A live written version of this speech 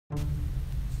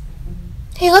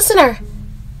Hey, listener.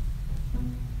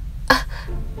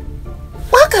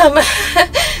 Welcome.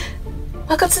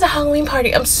 Welcome to the Halloween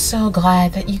party. I'm so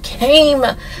glad that you came.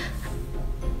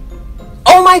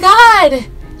 Oh my god!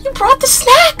 You brought the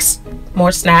snacks!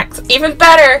 More snacks. Even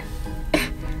better.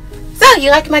 So, you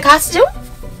like my costume?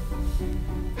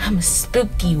 I'm a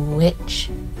spooky witch.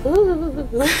 Ooh.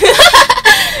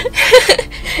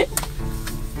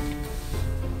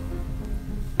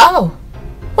 Oh,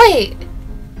 wait.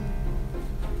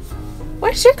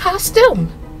 Where's your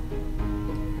costume?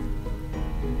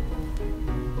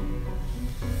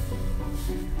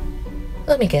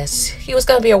 Let me guess. He was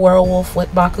gonna be a werewolf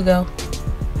with Bakugo.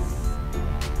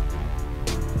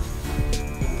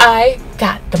 I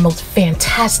got the most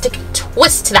fantastic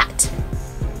twist to that.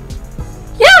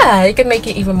 Yeah, it can make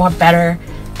it even more better,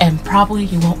 and probably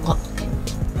you won't look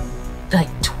like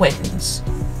twins.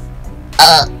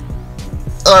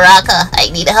 Uraka, I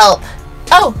need help.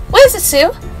 Oh, what is it,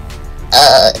 Sue?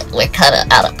 We're kinda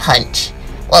out of punch.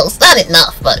 Well, it's not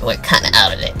enough, but we're kinda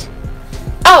out of it.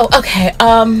 Oh, okay,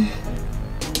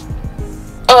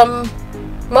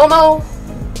 Momo,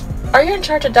 are you in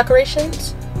charge of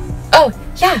decorations? Oh,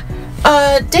 yeah,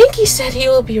 Dinky said he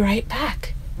will be right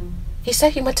back. He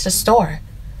said he went to the store.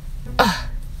 Can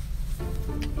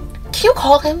you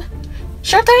call him?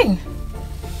 Sure thing.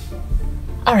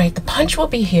 Alright, the punch will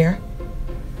be here.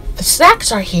 The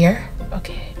snacks are here.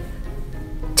 Okay.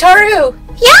 Toru!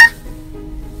 Yeah?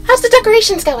 How's the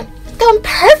decorations going? It's going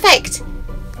perfect.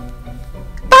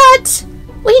 But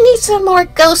we need some more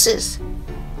ghosts.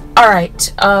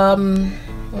 Alright,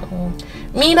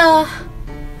 Mina,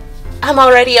 I'm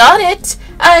already on it.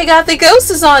 I got the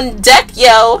ghosts on deck,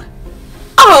 yo.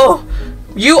 Oh,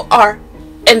 you are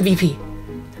MVP.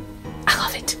 I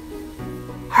love it.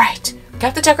 Alright,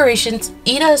 got the decorations.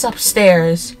 Ida is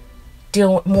upstairs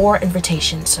dealing with more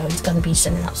invitations, so he's gonna be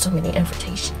sending out so many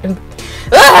invitations and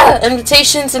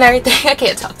everything. I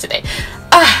can't talk today.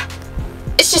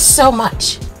 It's just so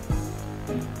much.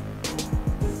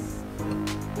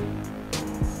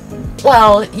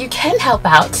 Well, you can help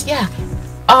out, yeah.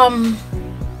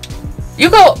 You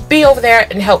go be over there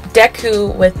and help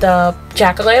Deku with the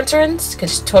jack-o'-lanterns,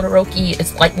 because Todoroki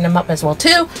is lighting them up as well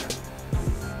too.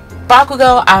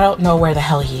 Bakugo, I don't know where the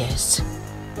hell he is.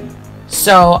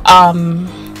 So,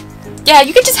 yeah,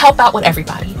 you can just help out with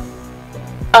everybody.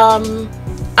 I'm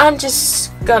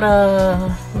just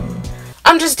gonna...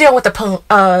 I'm just dealing with the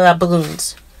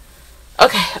balloons.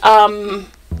 Okay,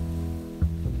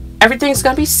 everything's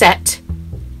gonna be set.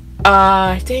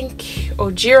 I think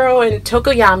Ojiro and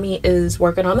Tokoyami is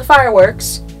working on the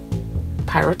fireworks.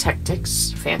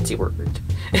 Pyrotechnics, fancy word.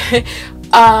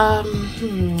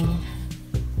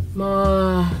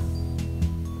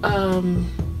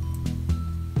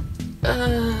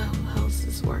 What else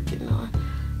is working on?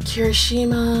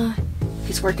 Kirishima,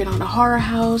 he's working on a horror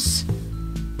house.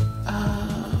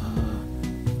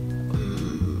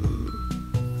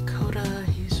 Koda,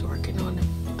 he's working on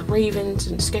the ravens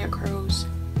and scarecrows.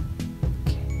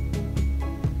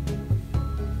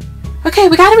 Okay,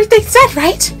 we got everything set,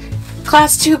 right?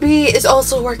 Class 2B is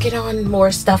also working on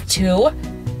more stuff too.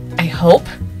 I hope.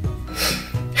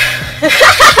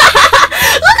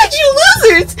 Look at you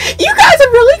losers! You guys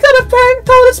are really gonna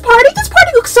throw this party? This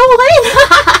party looks so lame!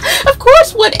 Of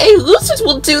course, what A losers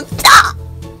will do that!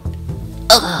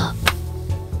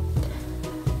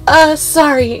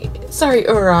 Sorry,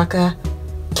 Uraka.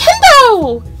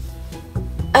 Kendo!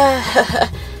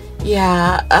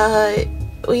 Yeah,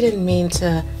 we didn't mean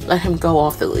to let him go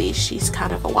off the leash. He's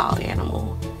kind of a wild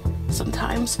animal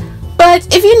sometimes. But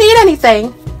if you need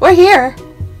anything, we're here.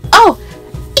 Oh,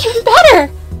 even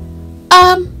better!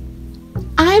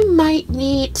 I might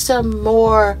need some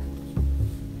more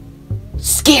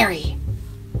scary.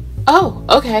 Oh,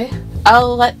 okay.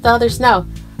 I'll let the others know.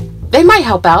 They might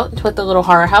help out with the little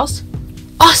horror house.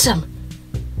 Awesome!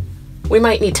 We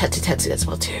might need Tetsu as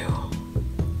well too.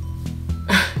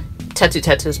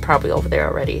 Tetsu is probably over there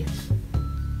already.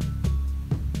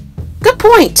 Good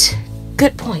point.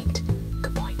 Good point.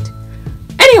 Good point.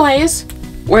 Anyways,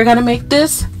 we're gonna make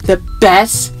this the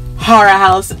best horror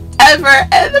house ever,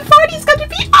 and the party's gonna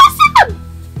be awesome!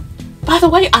 By the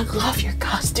way, I love your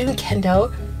costume,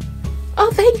 Kendo.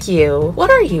 Oh, thank you. What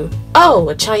are you? Oh,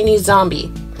 a Chinese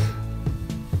zombie.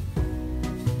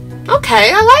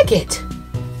 Okay, I like it.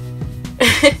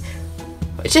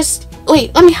 Just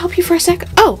wait, let me help you for a sec.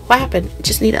 Oh, what happened?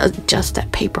 Just need to adjust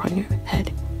that paper on your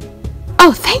head.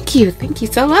 Oh, thank you. Thank you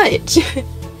so much.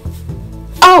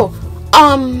 Oh,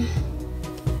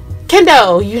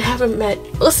 Kendo, you haven't met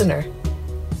listener.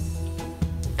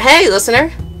 Hey,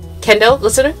 listener. Kendo,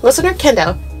 listener,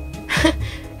 Kendo.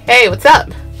 Hey, what's up?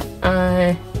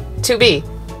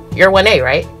 2B. You're 1A,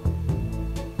 right?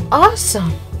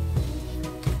 Awesome.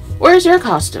 Where's your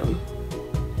costume?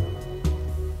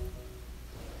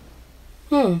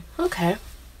 Okay.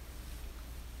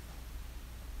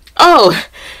 Oh,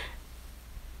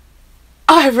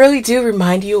 I really do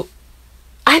remind you.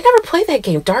 I never played that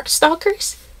game,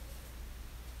 Darkstalkers.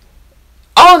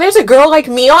 Oh, there's a girl like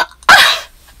me on.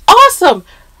 Awesome.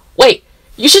 Wait,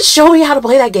 you should show me how to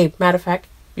play that game. Matter of fact,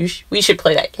 we should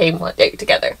play that game one day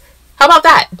together. How about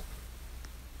that?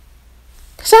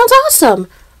 Sounds awesome.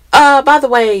 By the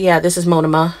way, yeah, this is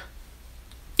Monima.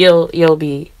 You'll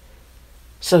be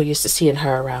so used to seeing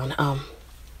her around.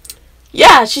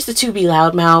 Yeah, she's the 2B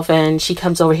loudmouth, and she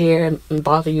comes over here and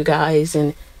bother you guys,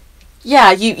 and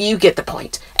yeah, you get the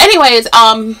point. Anyways,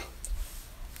 I'm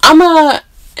gonna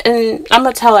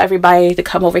tell everybody to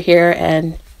come over here,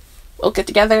 and we'll get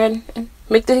together and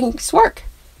make things work.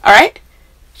 All right?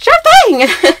 Sure thing.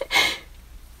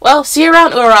 Well, see you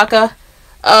around, Uraraka.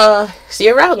 See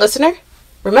you around, listener.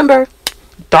 Remember,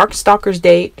 Darkstalkers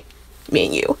date, me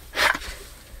and you.